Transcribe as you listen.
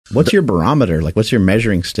What's your barometer? Like, what's your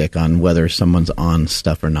measuring stick on whether someone's on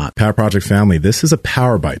stuff or not? Power Project family, this is a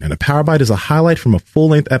Power Bite, and a Power Bite is a highlight from a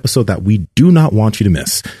full-length episode that we do not want you to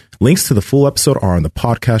miss. Links to the full episode are in the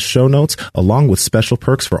podcast show notes, along with special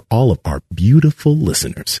perks for all of our beautiful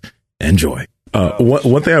listeners. Enjoy.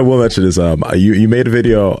 One thing I will mention is you made a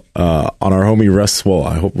video on our homie Russ Swole.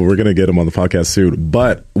 I hope we're gonna get him on the podcast soon.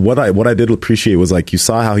 But what I did appreciate was, like, you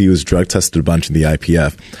saw how he was drug tested a bunch in the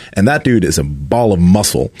IPF, and that dude is a ball of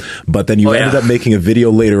muscle. But then you ended up making a video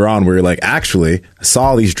later on where you're like, actually, I saw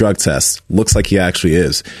all these drug tests. Looks like he actually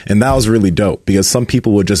is, and that was really dope because some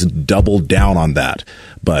people would just double down on that,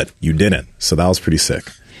 but you didn't. So that was pretty sick.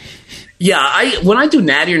 Yeah, when I do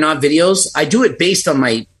Natty or Not videos, I do it based on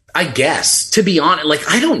I guess, to be honest, like,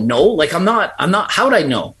 I don't know. Like, I'm not, how would I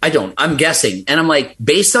know? I don't, I'm guessing. And I'm like,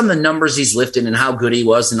 based on the numbers he's lifted and how good he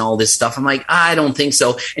was and all this stuff, I'm like, I don't think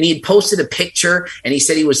so. And he had posted a picture and he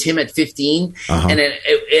said he was him at 15 and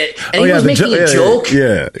he was making a joke.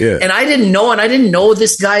 Yeah. And I didn't know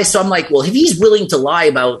this guy. So I'm like, well, if he's willing to lie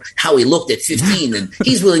about how he looked at 15, then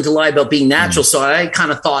he's willing to lie about being natural. So I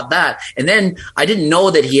kind of thought that. And then I didn't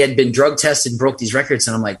know that he had been drug tested and broke these records.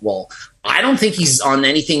 And I'm like, well, I don't think he's on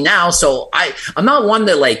anything now. So I'm not one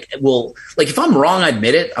that if I'm wrong, I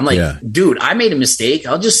admit it. I'm like, dude, I made a mistake.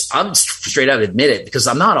 I'll straight out admit it because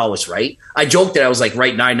I'm not always right. I joked that I was like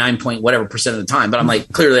right 99 point whatever percent of the time, but I'm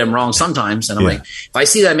like, clearly I'm wrong sometimes. And I'm like, if I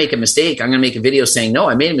see that I make a mistake, I'm going to make a video saying, no,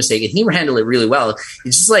 I made a mistake. And he handled it really well.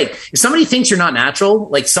 It's just like, if somebody thinks you're not natural,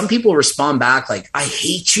 like, some people respond back like, I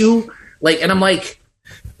hate you. Like, and I'm like,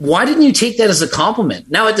 why didn't you take that as a compliment?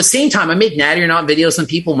 Now, at the same time, I make Natty or Not videos on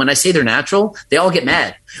people. When I say they're natural, they all get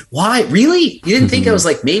mad. Why? Really? You didn't think I was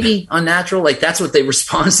like maybe unnatural? Like, that's what the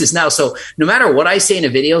response is now. So no matter what I say in a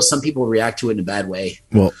video, some people react to it in a bad way.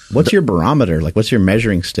 Well, what's your barometer? Like, what's your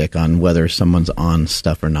measuring stick on whether someone's on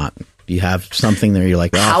stuff or not? Do you have something there you're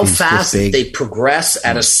like, how fast they progress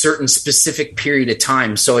at a certain specific period of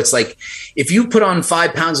time? So it's like, if you put on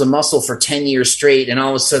 5 pounds of muscle for 10 years straight and all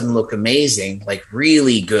of a sudden look amazing, like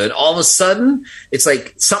really good, all of a sudden it's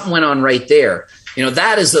like something went on right there. You know,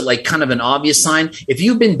 that is like kind of an obvious sign. If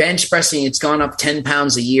you've been bench pressing, it's gone up 10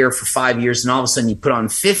 pounds a year for 5 years, and all of a sudden you put on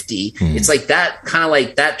 50, it's like that kind of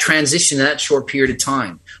like that transition in that short period of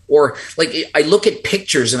time. Or like, I look at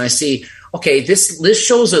pictures and I see, okay, this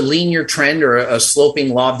shows a linear trend or a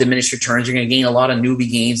sloping law of diminished returns. You're going to gain a lot of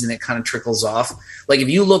newbie gains and it kind of trickles off. Like, if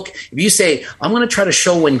you say, I'm going to try to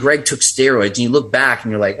show when Greg took steroids, and you look back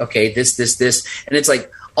and you're like, okay, this, and it's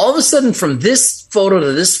like, all of a sudden from this photo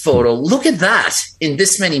to this photo, look at that in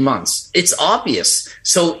this many months. It's obvious.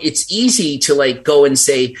 So it's easy to like go and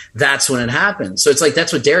say that's when it happened. So it's like,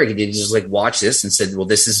 that's what Derek did. He just like watched this and said, well,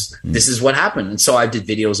 this is what happened. And so I did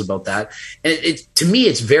videos about that. And to me,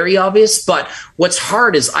 it's very obvious. But what's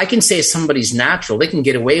hard is I can say if somebody's natural, they can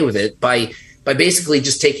get away with it by basically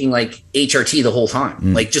just taking like HRT the whole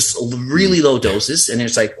time, like just really low doses. And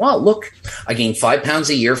it's like, well, look, I gained 5 pounds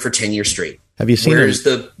a year for 10 years straight. Have you seen where's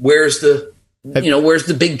the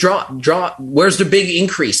big draw? Where's the big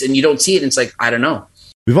increase? And you don't see it. And it's like, I don't know.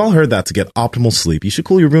 We've all heard that to get optimal sleep, you should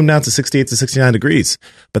cool your room down to 68 to 69 degrees.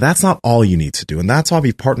 But that's not all you need to do. And that's why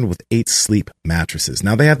we've partnered with 8 Sleep mattresses.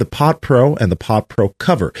 Now, they have the Pod Pro and the Pod Pro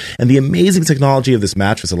Cover. And the amazing technology of this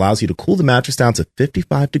mattress allows you to cool the mattress down to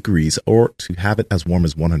 55 degrees or to have it as warm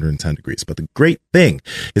as 110 degrees. But the great thing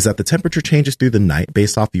is that the temperature changes through the night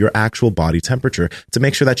based off your actual body temperature to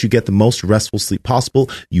make sure that you get the most restful sleep possible.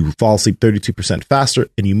 You fall asleep 32% faster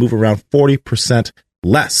and you move around 40%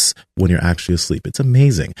 less when you're actually asleep. It's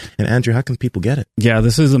amazing. And Andrew, how can people get it? Yeah,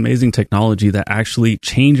 this is amazing technology that actually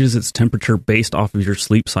changes its temperature based off of your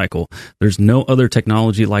sleep cycle. There's no other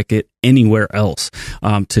technology like it anywhere else.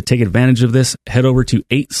 To take advantage of this, head over to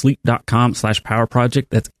 8sleep.com/power project.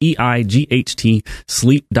 That's EIGHT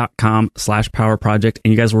sleep.com/power project.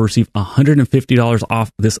 And you guys will receive $150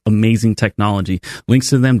 off this amazing technology. Links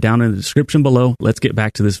to them down in the description below. Let's get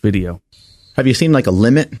back to this video. Have you seen like a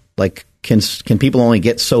limit? Like, can people only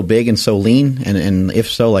get so big and so lean? And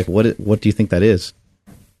if so, like, what do you think that is?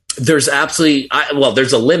 There's absolutely,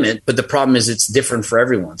 there's a limit, but the problem is it's different for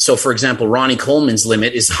everyone. So, for example, Ronnie Coleman's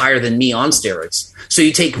limit is higher than me on steroids. So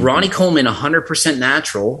you take Ronnie Coleman 100%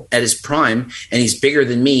 natural at his prime, and he's bigger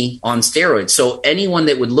than me on steroids. So anyone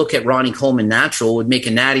that would look at Ronnie Coleman natural would make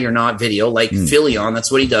a Natty or Not video like Philly-on.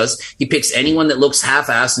 That's what he does. He picks anyone that looks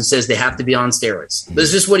half-assed and says they have to be on steroids.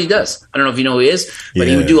 That's just what he does. I don't know if you know who he is, but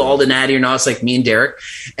he would do all the Natty or Nots like me and Derek.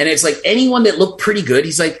 And it's like anyone that looked pretty good,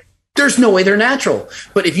 he's like, there's no way they're natural.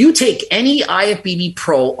 But if you take any IFBB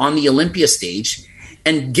pro on the Olympia stage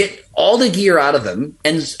and get all the gear out of them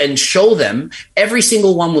and show them, every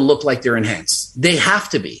single one will look like they're enhanced. They have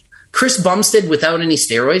to be. Chris Bumstead without any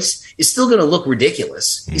steroids is still going to look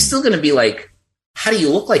ridiculous. He's still going to be like, how do you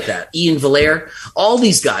look like that? Ian Valère, all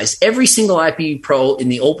these guys, every single IPE pro in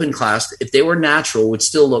the open class, if they were natural, would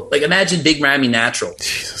still look like, imagine Big Ramy natural.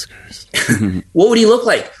 Jesus Christ. What would he look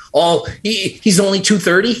like? Oh, he's only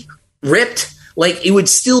 230, ripped. Like, it would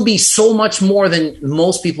still be so much more than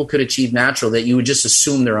most people could achieve natural that you would just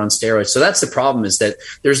assume they're on steroids. So that's the problem, is that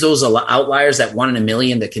there's those outliers, that 1 in a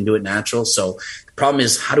million that can do it natural. So the problem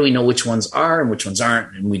is, how do we know which ones are and which ones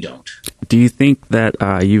aren't? And we don't. Do you think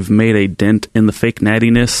that you've made a dent in the fake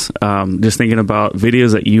nattiness? Just thinking about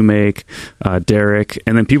videos that you make, Derek,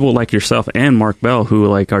 and then people like yourself and Mark Bell, who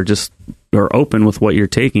like are open with what you're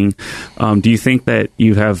taking. Do you think that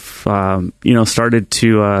you have, started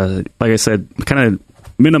to, like I said, kind of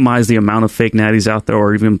minimize the amount of fake natties out there,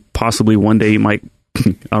 or even possibly one day you might,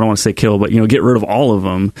 I don't want to say kill, but, get rid of all of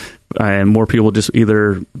them, and more people just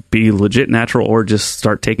either be legit natural or just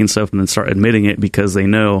start taking stuff and then start admitting it because they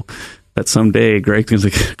know that someday Greg's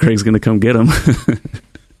going to come get them.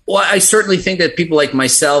 Well, I certainly think that people like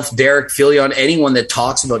myself, Derek, Filion, anyone that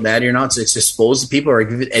talks about Natty or not, it's exposed to people or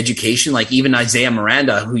give it education. Like even Isaiah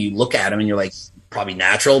Miranda, who you look at him and you're like, probably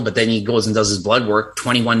natural, but then he goes and does his blood work,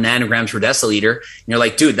 21 nanograms per deciliter. And you're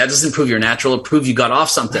like, dude, that doesn't prove you're natural. It proves you got off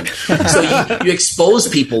something. So you expose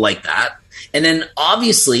people like that. And then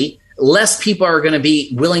obviously less people are going to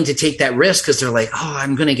be willing to take that risk because they're like, oh,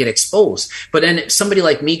 I'm going to get exposed. But then somebody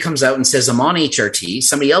like me comes out and says, I'm on HRT.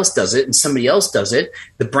 Somebody else does it and somebody else does it.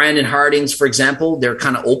 The Brandon Hardings, for example, they're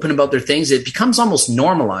kind of open about their things. It becomes almost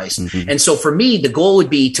normalized. Mm-hmm. And so for me, the goal would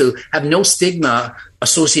be to have no stigma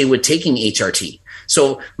associated with taking HRT.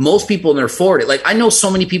 So most people in their 40s, like I know so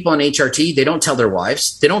many people on HRT, they don't tell their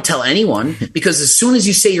wives, they don't tell anyone, because as soon as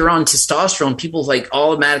you say you're on testosterone, people like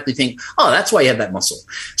automatically think, oh, that's why you have that muscle.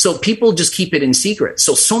 So people just keep it in secret.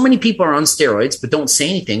 So many people are on steroids, but don't say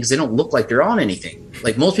anything because they don't look like they're on anything.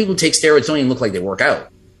 Like most people who take steroids don't even look like they work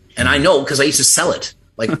out. And I know because I used to sell it.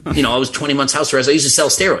 Like, I was 20 months house arrest. I used to sell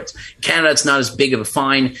steroids. Canada, it's not as big of a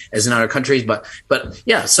fine as in other countries, but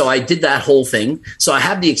yeah. So I did that whole thing. So I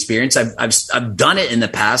have the experience. I've done it in the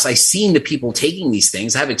past. I've seen the people taking these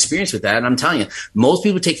things. I have experience with that, and I'm telling you, most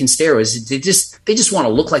people taking steroids, they just want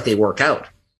to look like they work out.